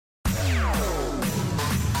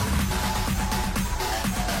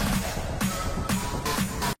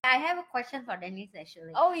I have a question for Denise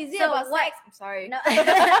actually. Oh, is it about sex? I'm sorry. No.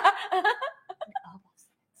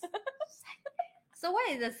 So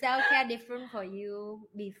what is the self-care different for you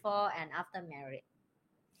before and after marriage?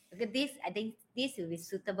 Because this, I think this will be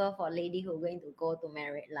suitable for lady who are going to go to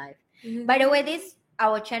married life. By the way,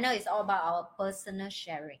 our channel is all about our personal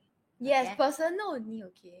sharing. Yes, okay? personal only,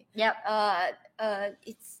 okay. Yep.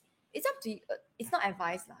 It's up to you. It's not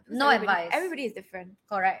advice lah. No advice. Everybody is different,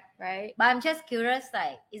 Correct. right? But I'm just curious,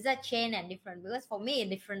 like, is that chain and different? Because for me, it's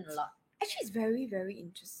different a lot. Actually, it's very, very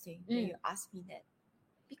interesting that you ask me that.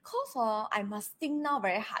 Because I must think now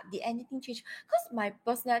very hard. Did anything change? Because my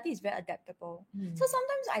personality is very adaptable. So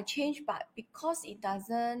sometimes I change, but because it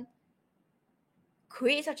doesn't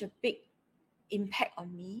create such a big impact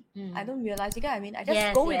on me, I don't realize. You get what I mean? I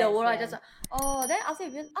just go with the world. I just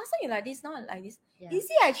then after you like this, now I like this. Is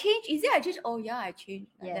it I change? Oh yeah, I changed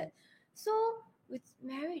like that. So with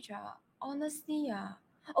marriage, honestly,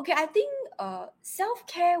 okay, I think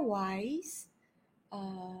self-care wise,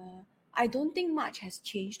 I don't think much has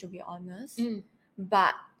changed, to be honest.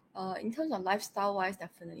 But in terms of lifestyle wise,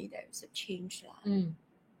 definitely there is a change lah.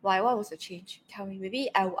 Why? What was the change? Tell me. Maybe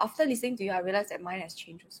after listening to you, I realized that mine has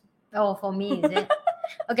changed also. Oh, for me, is it?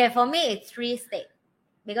 Okay, for me, it's 3 stages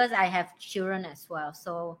because I have children as well.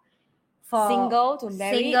 So for single to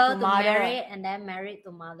married and then married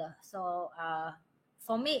to mother. So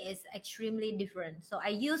for me, it's extremely different. So I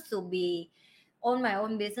used to own my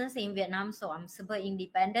own business in Vietnam, so I'm super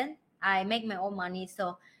independent. I make my own money.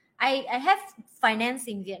 So I have finance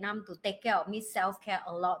in Vietnam to take care of me, self-care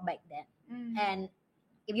a lot back then. And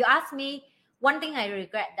if you ask me, one thing I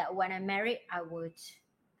regret that when I married, I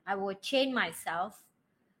would change myself.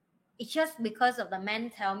 It's just because of the men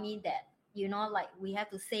tell me that, like we have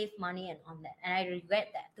to save money and on that. And I regret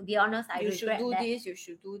that. To be honest, I regret that. You should do this, you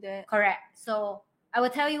should do that. Correct. So I will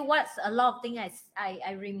tell you what's a lot of things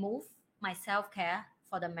I remove my self-care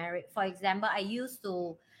for the marriage. For example, I used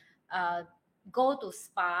to go to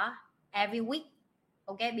spa every week.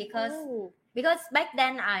 Okay, because back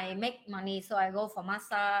then I make money, so I go for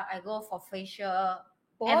massage, I go for facial.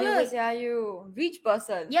 Bonus, you rich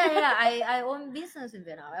person. Yeah. I own business in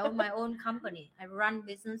Vietnam. I own my own company. I run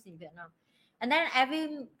business in Vietnam. And then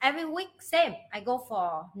every week, same. I go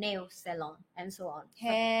for nail salon and so on.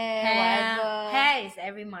 Hair is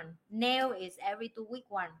every month. Nail is every 2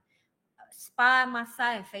 weeks one. Spa,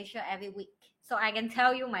 massage, and facial every week. So I can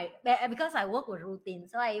tell you because I work with routine.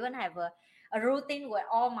 So I even have a routine with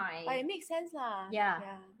all my. But it makes sense lah. Yeah.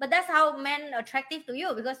 But that's how men attractive to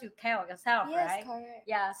you because you care of yourself, yes, right? Correct.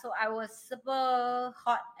 Yeah. So I was super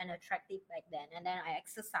hot and attractive back then, and then I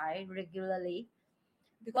exercise regularly.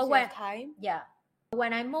 Because you have time. Yeah.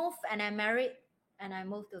 When I moved and I married and I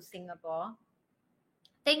moved to Singapore,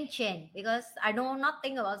 things changed because I know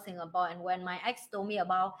nothing about Singapore. And when my ex told me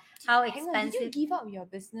about how expensive, did you give up your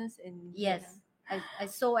business in Yes. Vietnam? I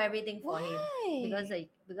sold everything for him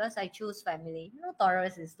because I choose family.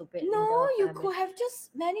 Taurus is stupid. No, you could have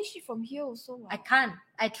just managed it from here also. I can't.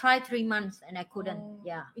 I tried 3 months and I couldn't.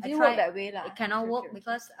 It didn't work that way. It cannot work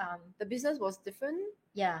because the business was different.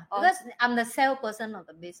 Yeah, because I'm the salesperson of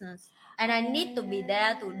the business and I need to be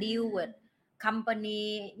there to deal with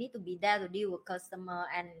company, need to be there to deal with customer,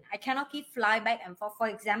 and I cannot keep fly back and forth. For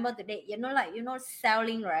example, today,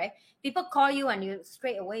 selling, right? People call you and you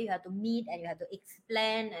straight away you have to meet and you have to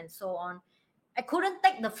explain and so on. I couldn't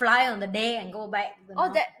take the fly on the day and go back.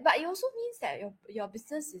 But it also means that your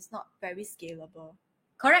business is not very scalable.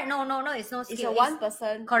 Correct. No, it's not scale. It's a one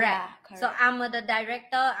person. Correct. Yeah, correct. So I'm the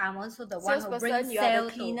director. I'm also the one who brings sales. You are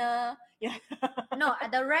the cleaner. Yeah. No,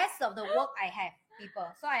 the rest of the work I have people.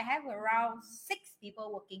 So I have around 6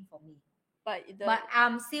 people working for me. But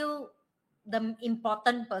I'm still the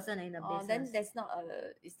important person in the business. Then it's not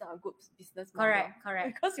a good business model.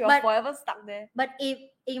 Correct. Because you're forever stuck there. But if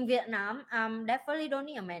in Vietnam, definitely don't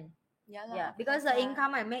need a man. Yeah, because the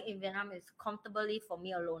income I make in Vietnam is comfortably for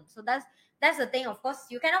me alone. So that's the thing. Of course,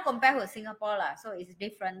 you cannot compare with Singapore lah. So it's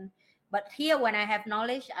different. But here, when I have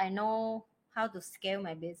knowledge, I know how to scale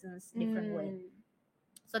my business different way.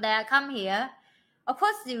 So then I come here. Of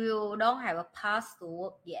course, you don't have a pass to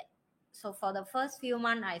work yet. So for the first few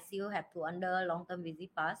months, I still have to under long-term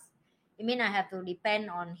visit pass. It means I have to depend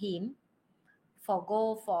on him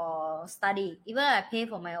for study. Even I pay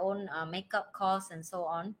for my own makeup costs and so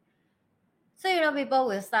on. So, people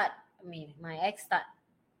will my ex start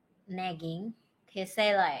nagging. He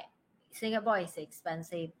say like, Singapore is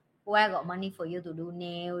expensive. Where I got money for you to do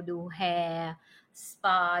nail, do hair,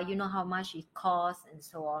 spa, you know how much it costs and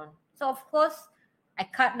so on. So, of course, I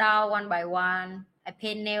cut down one by one. I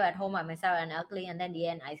paint nail at home by myself and ugly. And then in the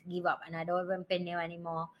end, I give up and I don't even paint nail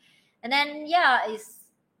anymore. And then,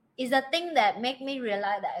 it's a thing that make me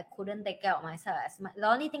realize that I couldn't take care of myself. The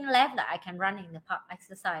only thing left that I can run in the park,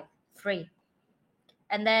 exercise, free.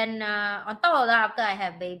 And then on top of that, after I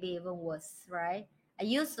have baby, even worse, right? I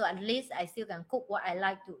used to, at least I still can cook what I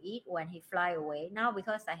like to eat when he fly away. Now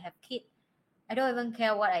because I have kid, I don't even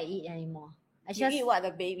care what I eat anymore. I You just eat what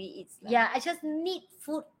the baby eats. Yeah, I just need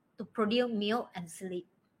food to produce milk and sleep.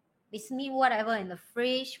 This means whatever in the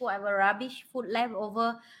fridge, whatever rubbish food left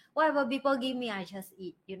over, whatever people give me, I just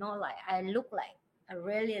eat. You know, like I look like I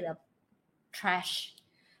really the trash.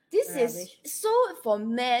 This Rubbish. is so for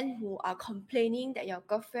men who are complaining that your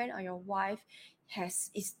girlfriend or your wife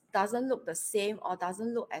doesn't look the same or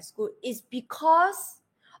doesn't look as good. It's because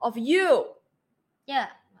of you. Yeah,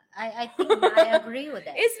 I think I agree with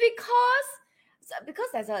that. It's because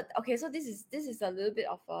there's a okay. So this is a little bit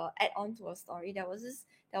of a add on to a story. There was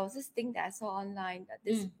this thing that I saw online that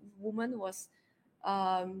this woman was,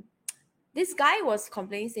 this guy was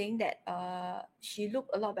complaining saying that she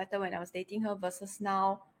looked a lot better when I was dating her versus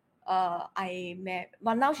now.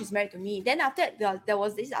 But now she's married to me. Then after that, there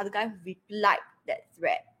was this other guy who replied that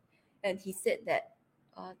thread, and he said that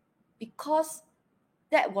because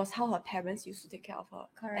that was how her parents used to take care of her.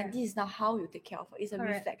 Correct. And this is not how you take care of her. It's a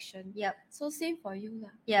Correct. reflection. Yep. So same for you lah.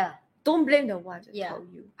 Yeah. Don't blame the wife that Yeah. tell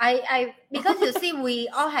you. I because you see, we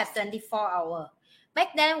all have 24 hours. Back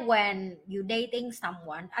then when you dating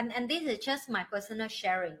someone, and this is just my personal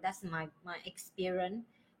sharing, that's my experience.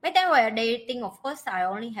 Back then when you're dating, of course I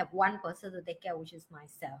only have one person to take care, which is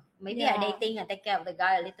myself. Maybe I dating, I take care of the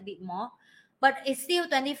guy a little bit more. But it's still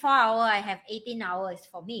 24 hours. I have 18 hours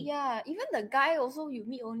for me. Yeah, even the guy also you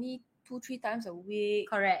meet only 2-3 times a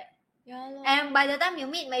week. Correct. Yeah. And by the time you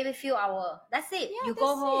meet, maybe few hours. That's it. Yeah, you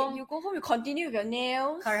go home. You go home, you continue with your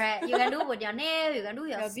nails. Correct. You can do with your nail, you can do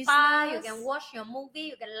your spa, business. You can watch your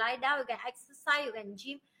movie, you can lie down, you can exercise, you can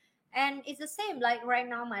gym. And it's the same. Like right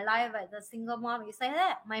now, my life as a single mom is like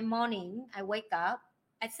that. My morning, I wake up,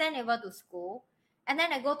 I send Eva to school, and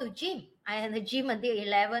then I go to gym. I am the gym until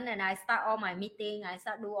 11, and I start all my meeting. I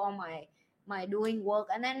start do all my doing work,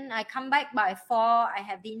 and then I come back by 4. I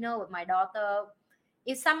have dinner with my daughter.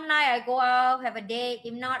 If some night I go out, have a date.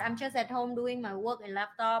 If not, I'm just at home doing my work in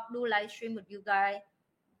laptop, do live stream with you guys.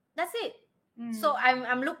 That's it. So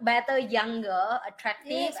I'm look better, younger,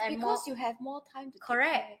 attractive, yes, and because you have more time to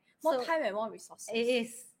correct. More time and more resources. It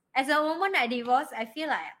is. As a woman, I divorced. I feel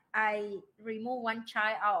like I remove one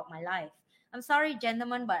child out of my life. I'm sorry,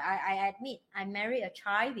 gentlemen, but I admit I married a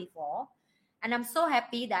child before, and I'm so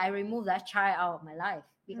happy that I removed that child out of my life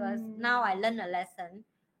because now I learned a lesson.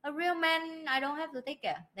 A real man, I don't have to take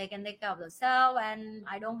care. They can take care of themselves, and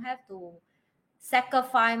I don't have to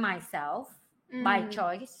sacrifice myself by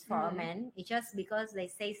choice for a man. It's just because they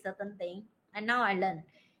say certain things, and now I learn.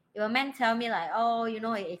 If a man tell me like, oh, you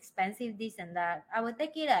know, it's expensive, this and that, I will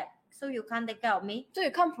take it up. So you can't take care of me. So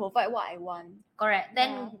you can't provide what I want. Correct.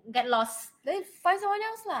 Then get lost. Then find someone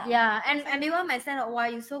else lah. Yeah, and people might say, oh, why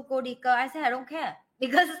you so gold digger? I say I don't care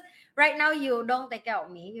because right now you don't take care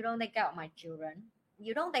of me. You don't take care of my children.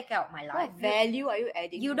 You don't take care of my life. What value are you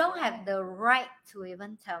adding? You don't have the right to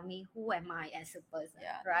even tell me who am I as a person,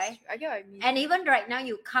 right? I get what I mean. And even right now,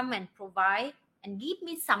 you come and provide and give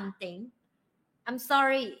me something. I'm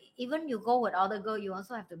sorry, even you go with other girl, you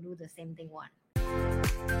also have to do the same thing one.